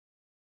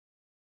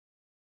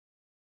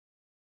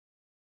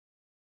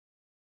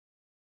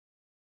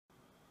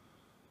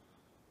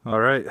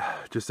Alright,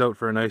 just out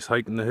for a nice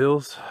hike in the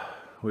hills.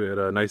 We had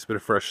a nice bit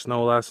of fresh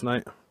snow last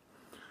night.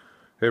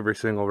 Every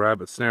single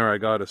rabbit snare I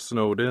got is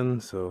snowed in,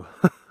 so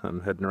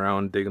I'm heading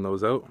around digging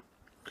those out.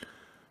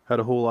 Had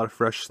a whole lot of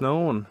fresh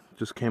snow and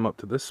just came up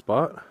to this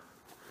spot.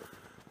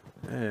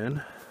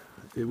 And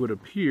it would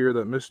appear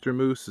that Mr.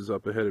 Moose is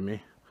up ahead of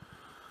me.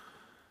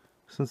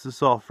 Since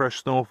it's all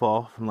fresh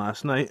snowfall from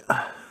last night,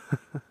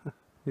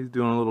 he's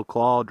doing a little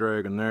claw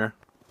dragging there.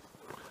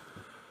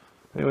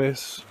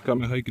 Anyways, got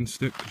my hiking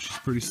stick. She's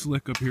pretty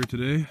slick up here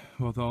today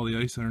with all the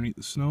ice underneath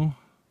the snow.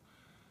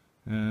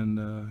 And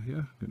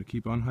yeah, gonna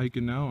keep on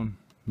hiking now, and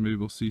maybe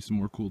we'll see some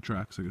more cool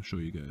tracks I can show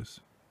you guys.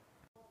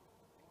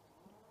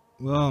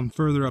 Well, I'm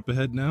further up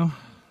ahead now.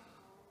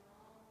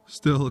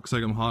 Still looks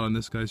like I'm hot on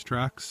this guy's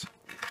tracks.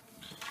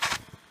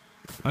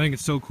 I think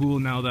it's so cool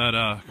now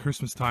that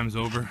Christmas time's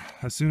over.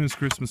 As soon as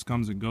Christmas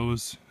comes and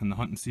goes and the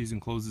hunting season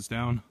closes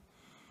down,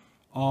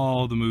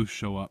 all the moose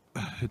show up.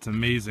 It's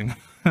amazing.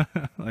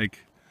 Like,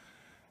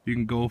 you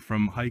can go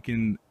from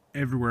hiking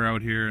everywhere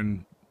out here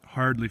and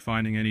hardly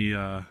finding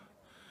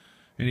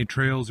any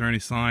trails or any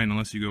sign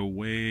unless you go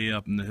way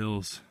up in the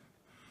hills.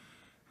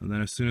 And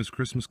then as soon as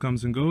Christmas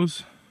comes and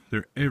goes,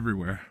 they're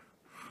everywhere.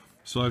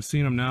 So I've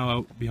seen them now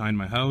out behind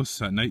my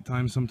house at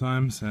nighttime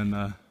sometimes, and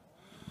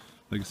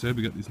like I said,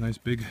 we got these nice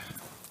big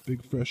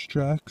fresh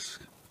tracks.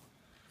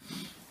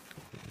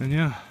 And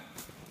yeah,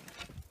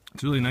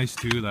 it's really nice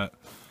too that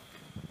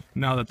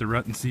now that the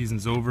rutting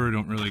season's over, I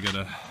don't really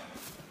gotta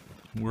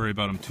worry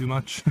about them too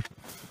much.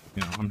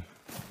 You know,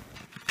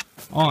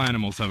 all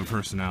animals have a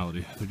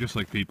personality. They're just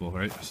like people,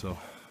 right? So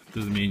it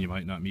doesn't mean you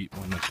might not meet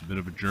one that's a bit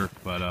of a jerk,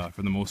 but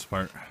for the most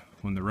part,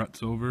 when the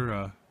rut's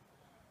over,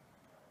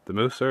 the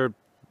moose are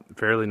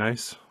fairly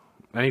nice.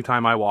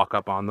 Anytime I walk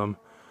up on them,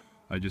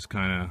 I just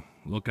kind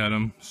of look at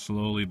them,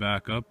 slowly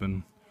back up,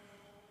 and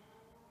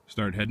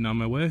start heading on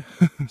my way.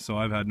 So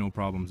I've had no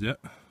problems yet.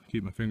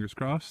 Keep my fingers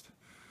crossed.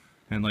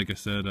 And like I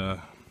said,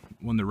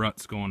 when the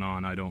rut's going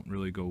on, I don't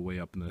really go way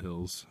up in the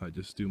hills. I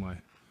just do my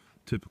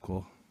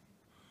typical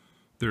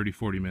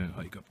 30-40 minute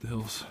hike up the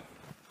hills.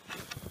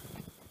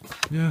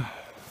 Yeah,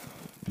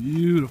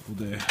 beautiful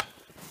day.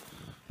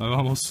 I've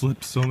almost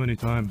slipped so many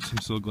times. I'm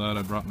so glad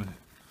I brought my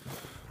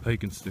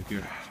hiking stick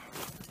here.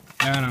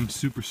 And I'm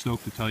super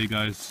stoked to tell you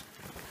guys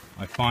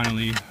I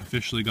finally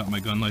officially got my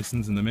gun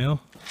license in the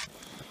mail.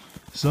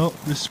 So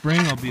this spring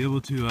I'll be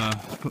able to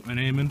put my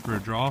name in for a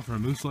draw for a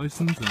moose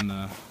license, and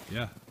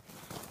yeah,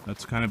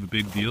 that's kind of a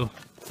big deal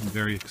and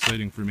very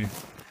exciting for me.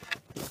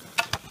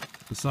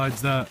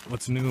 Besides that,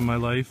 what's new in my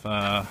life?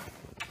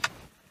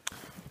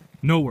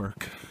 No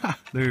work.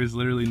 There's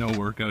literally no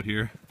work out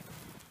here.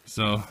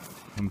 So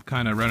I'm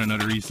kind of running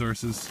out of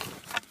resources.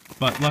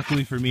 But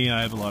luckily for me,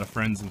 I have a lot of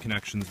friends and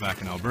connections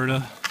back in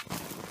Alberta.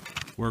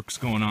 Work's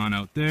going on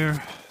out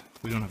there.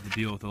 We don't have to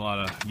deal with a lot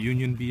of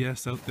union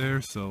BS out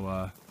there,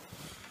 so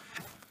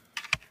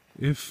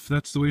if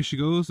that's the way she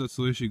goes, that's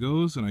the way she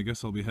goes, and I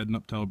guess I'll be heading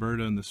up to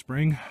Alberta in the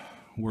spring,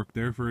 work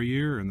there for a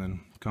year, and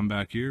then come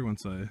back here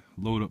once I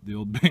load up the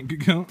old bank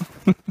account.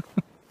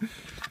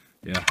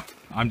 Yeah,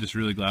 I'm just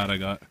really glad I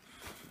got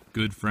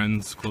good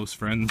friends, close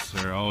friends.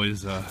 They're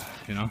always,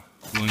 you know,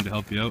 willing to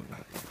help you out.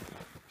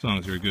 As long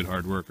as you're a good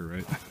hard worker,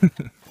 right?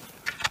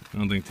 I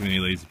don't think too many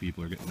lazy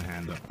people are getting their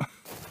hand up.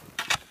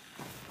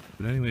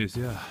 But anyways,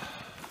 yeah.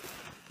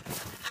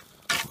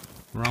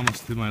 We're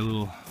almost to my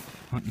little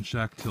hunting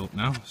shack tilt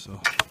now, so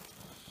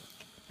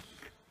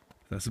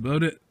that's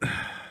about it.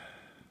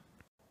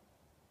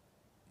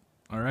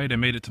 Alright, I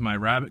made it to my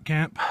rabbit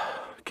camp.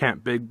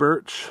 Camp Big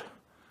Birch.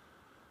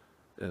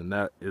 And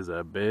that is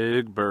a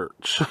big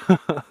birch.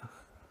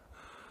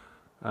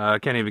 I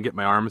can't even get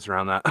my arms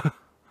around that.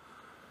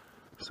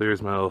 So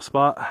here's my little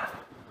spot.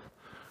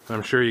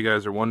 I'm sure you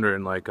guys are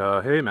wondering, like,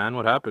 hey man,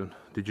 what happened?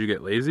 Did you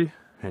get lazy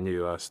and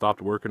you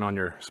stopped working on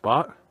your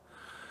spot?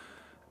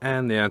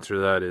 And the answer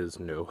to that is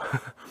no.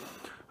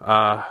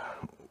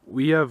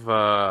 We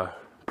have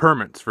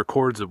permits for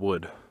cords of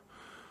wood.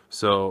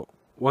 So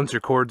once your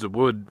cords of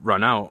wood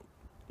run out,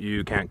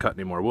 you can't cut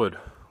any more wood.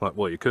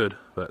 Well, you could,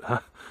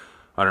 but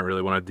I don't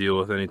really want to deal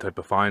with any type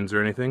of fines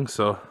or anything.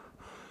 So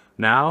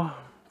now,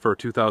 for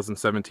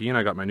 2017,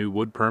 I got my new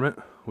wood permit,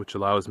 which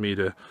allows me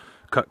to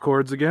cut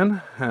cords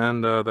again,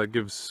 and that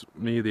gives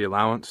me the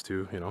allowance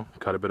to, you know,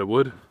 cut a bit of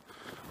wood,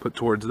 put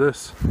towards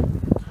this.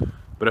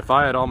 But if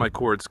I had all my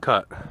cords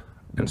cut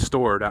and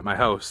stored at my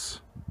house,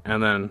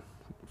 and then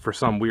for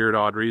some weird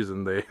odd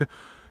reason they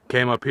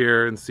came up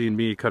here and seen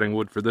me cutting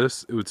wood for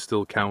this, it would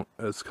still count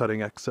as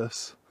cutting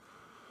excess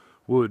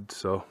wood.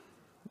 So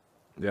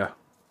yeah,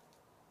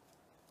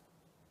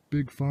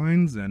 big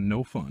fines and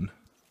no fun.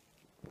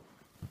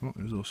 Oh,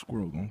 there's a little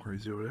squirrel going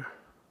crazy over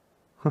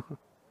there.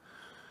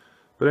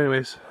 But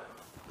anyways,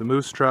 the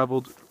moose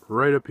traveled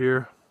right up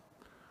here,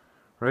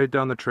 right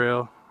down the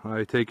trail.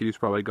 I take it he's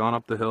probably gone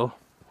up the hill.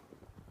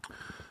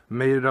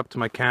 Made it up to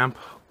my camp.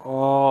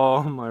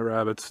 All my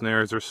rabbit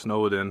snares are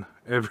snowed in,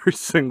 every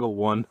single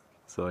one.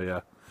 So yeah,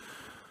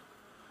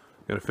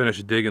 gonna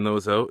finish digging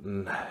those out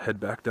and head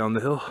back down the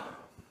hill.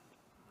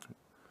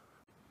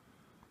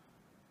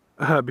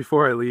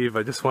 Before I leave,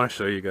 I just want to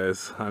show you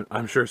guys.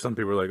 I'm sure some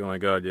people are like, oh my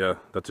god, yeah,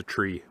 that's a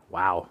tree.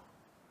 Wow,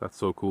 that's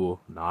so cool.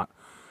 Not.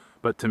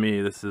 But to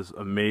me, this is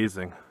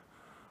amazing.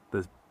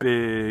 This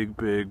big,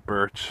 big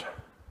birch.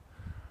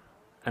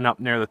 And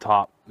up near the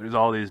top, there's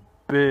all these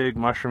big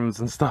mushrooms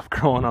and stuff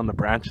growing on the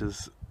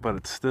branches, but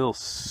it's still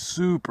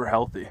super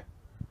healthy.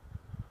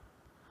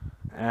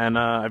 And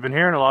I've been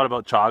hearing a lot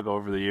about chaga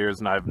over the years,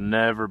 and I've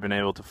never been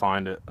able to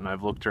find it, and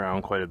I've looked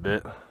around quite a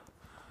bit.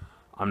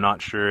 I'm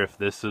not sure if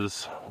this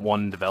is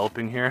one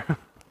developing here.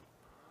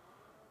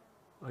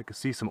 I can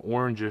see some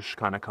orangish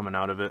kind of coming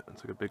out of it.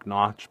 It's like a big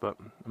notch, but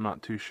I'm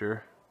not too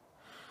sure.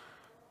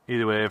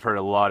 Either way, I've heard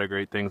a lot of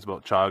great things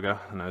about chaga,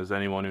 and as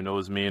anyone who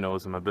knows me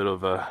knows, I'm a bit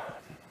of a,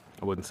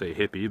 I wouldn't say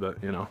hippie,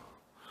 but you know,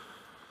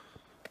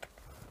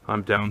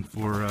 I'm down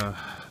for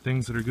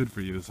things that are good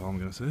for you is all I'm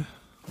gonna say.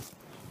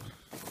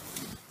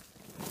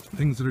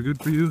 Things that are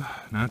good for you,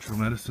 natural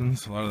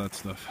medicines, a lot of that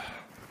stuff.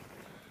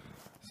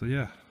 So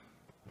yeah.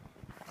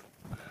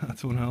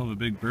 That's one hell of a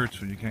big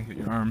birch when you can't get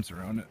your arms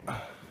around it.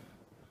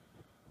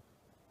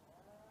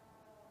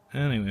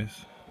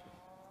 Anyways,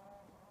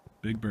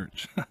 big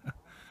birch.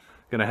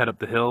 Gonna head up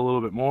the hill a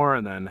little bit more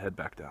and then head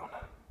back down.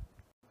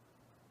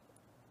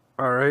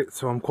 Alright,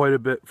 so I'm quite a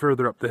bit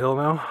further up the hill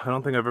now. I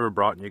don't think I've ever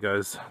brought you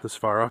guys this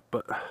far up,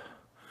 but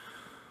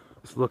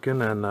just looking,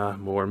 and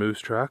more moose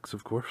tracks,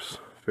 of course.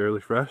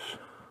 Fairly fresh.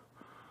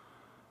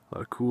 A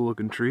lot of cool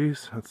looking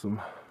trees. That's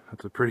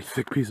a pretty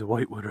thick piece of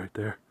whitewood right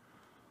there.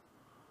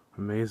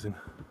 Amazing.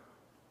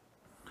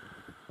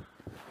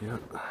 Yeah.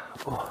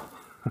 Oh,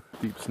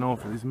 deep snow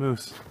for these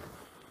moose.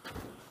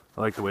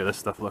 I like the way this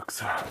stuff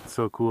looks. It's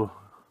so cool.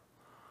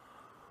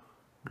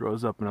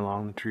 Grows up and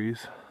along the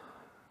trees.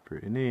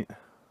 Pretty neat.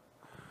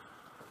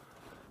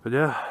 But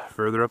yeah,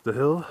 further up the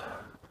hill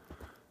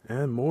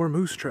and more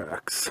moose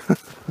tracks.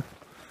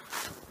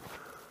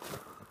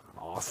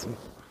 Awesome.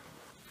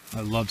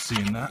 I love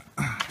seeing that.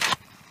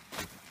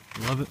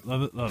 Love it,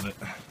 love it, love it.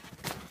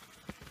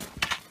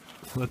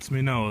 Lets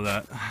me know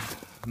that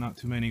not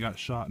too many got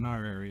shot in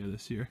our area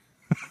this year.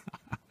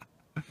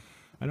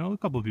 I know a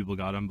couple of people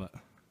got them, but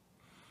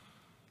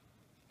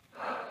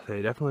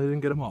they definitely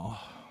didn't get them all.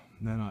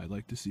 And I'd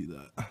like to see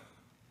that.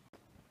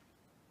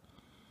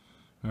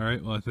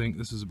 Alright, well I think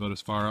this is about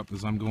as far up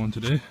as I'm going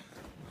today.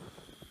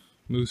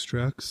 Moose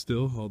tracks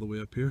still all the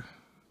way up here.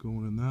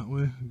 Going in that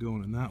way,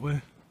 going in that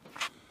way.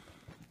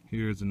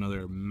 Here's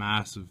another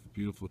massive,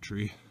 beautiful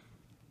tree.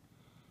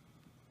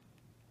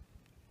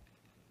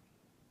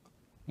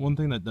 One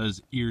thing that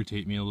does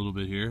irritate me a little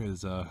bit here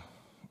is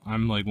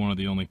I'm like one of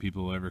the only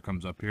people who ever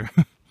comes up here.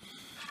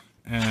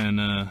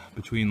 And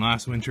between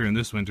last winter and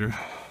this winter,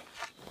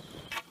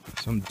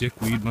 some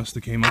dickweed must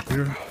have came up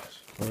here.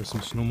 Probably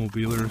some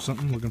snowmobiler or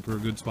something looking for a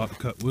good spot to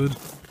cut wood.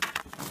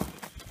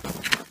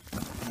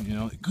 And, you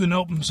know, he couldn't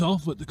help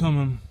himself but to come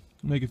and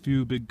make a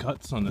few big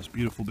cuts on this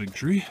beautiful big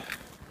tree.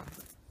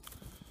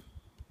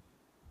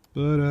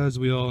 But as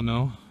we all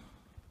know,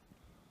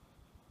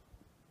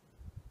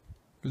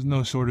 there's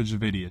no shortage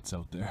of idiots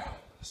out there.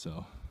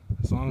 So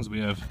as long as we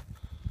have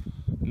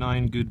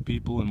 9 good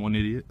people and 1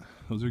 idiot,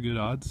 those are good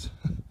odds.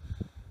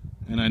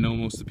 And I know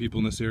most of the people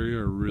in this area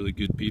are really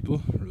good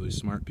people, really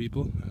smart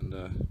people, and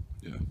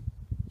yeah,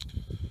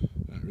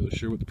 not really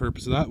sure what the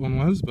purpose of that one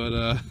was,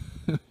 but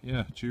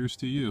yeah, cheers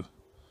to you.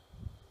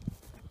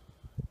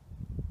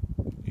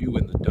 You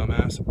win the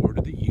dumbass award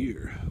of the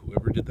year,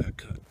 whoever did that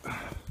cut.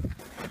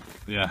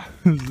 Yeah,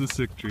 this is a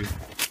sick tree.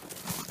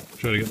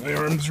 Try to get my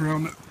arms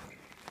around it.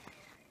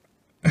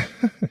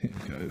 You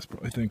guys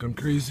probably think I'm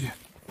crazy.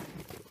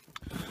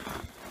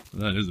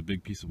 That is a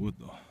big piece of wood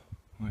though.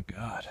 My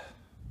God.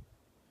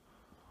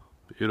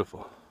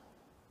 Beautiful.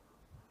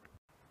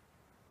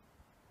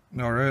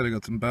 Alright, I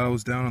got some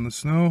boughs down on the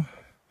snow.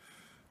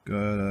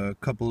 Got a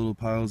couple little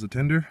piles of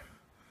tinder.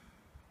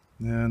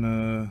 And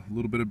a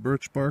little bit of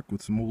birch bark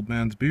with some old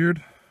man's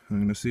beard. I'm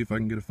going to see if I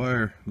can get a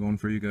fire going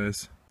for you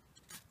guys.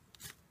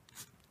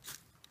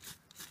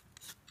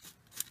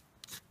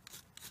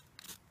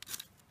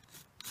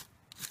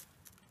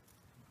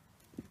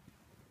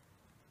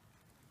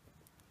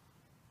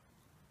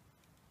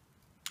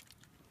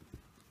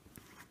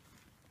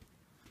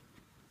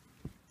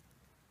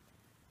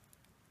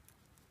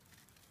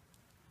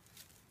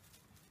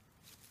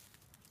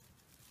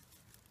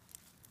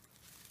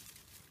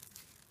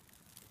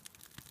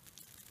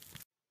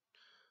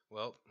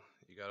 Well,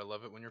 you gotta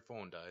love it when your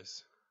phone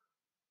dies.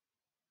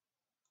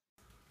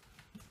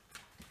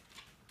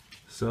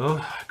 So,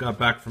 got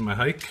back from my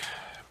hike,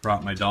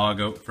 brought my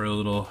dog out for a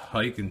little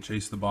hike and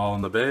chased the ball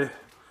in the bay.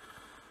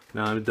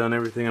 Now I've done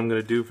everything I'm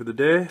gonna do for the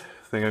day.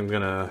 I think I'm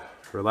gonna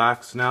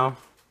relax now,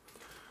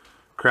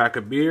 crack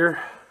a beer,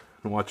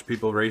 and watch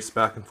people race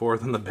back and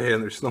forth on the bay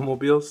in their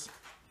snowmobiles.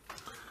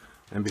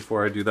 And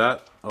before I do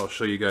that, I'll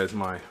show you guys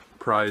my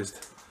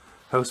prized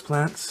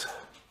houseplants.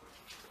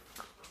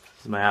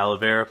 This is my aloe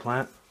vera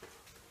plant.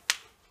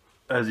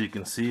 As you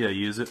can see, I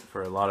use it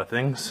for a lot of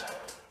things.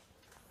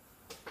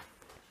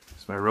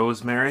 It's my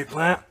rosemary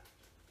plant.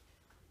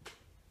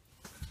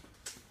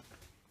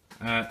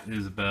 That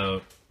is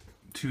about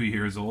 2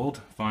 years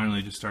old,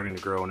 finally just starting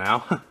to grow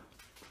now.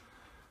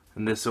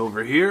 And this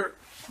over here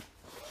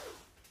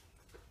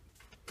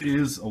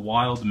is a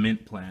wild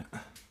mint plant.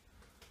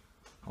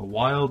 A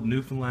wild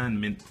Newfoundland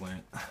mint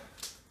plant.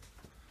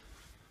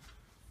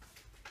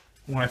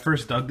 When I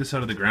first dug this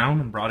out of the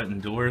ground and brought it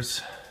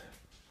indoors,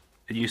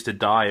 it used to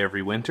die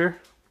every winter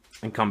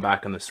and come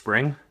back in the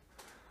spring.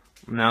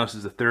 Now this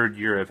is the 3rd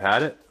year I've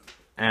had it,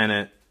 and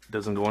it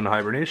doesn't go into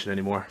hibernation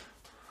anymore.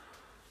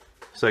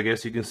 So I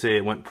guess you can say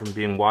it went from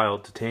being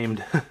wild to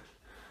tamed.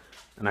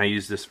 And I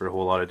use this for a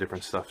whole lot of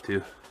different stuff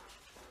too.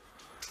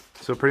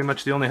 So pretty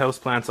much the only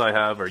houseplants I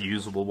have are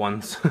usable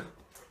ones.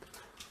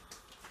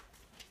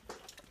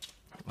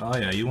 Oh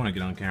yeah, you want to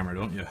get on camera,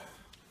 don't you?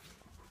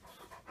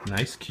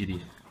 Nice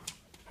kitty.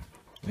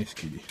 Nice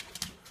kitty.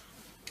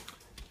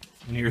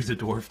 And here's a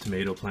dwarf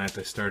tomato plant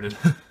I started.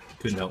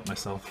 Couldn't help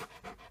myself.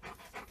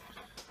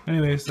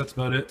 Anyways, that's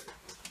about it.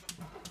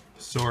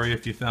 Sorry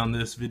if you found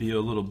this video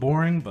a little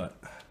boring, but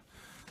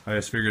I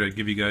just figured I'd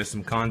give you guys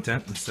some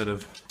content instead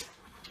of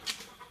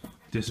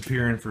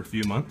disappearing for a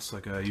few months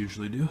like I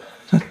usually do.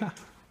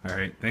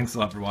 Alright, thanks a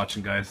lot for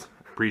watching, guys.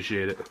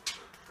 Appreciate it.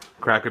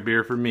 Crack a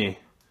beer for me.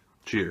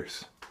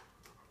 Cheers.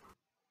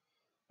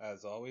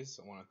 As always,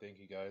 I want to thank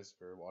you guys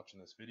for watching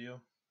this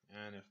video,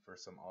 and if for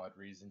some odd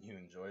reason you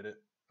enjoyed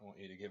it, I want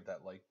you to give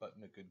that like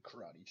button a good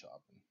karate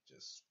chop and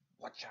just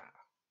watcha.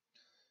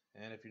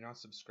 And if you're not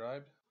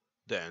subscribed,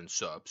 then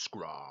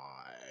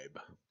subscribe.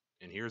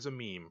 And here's a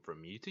meme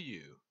from me to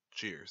you.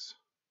 Cheers.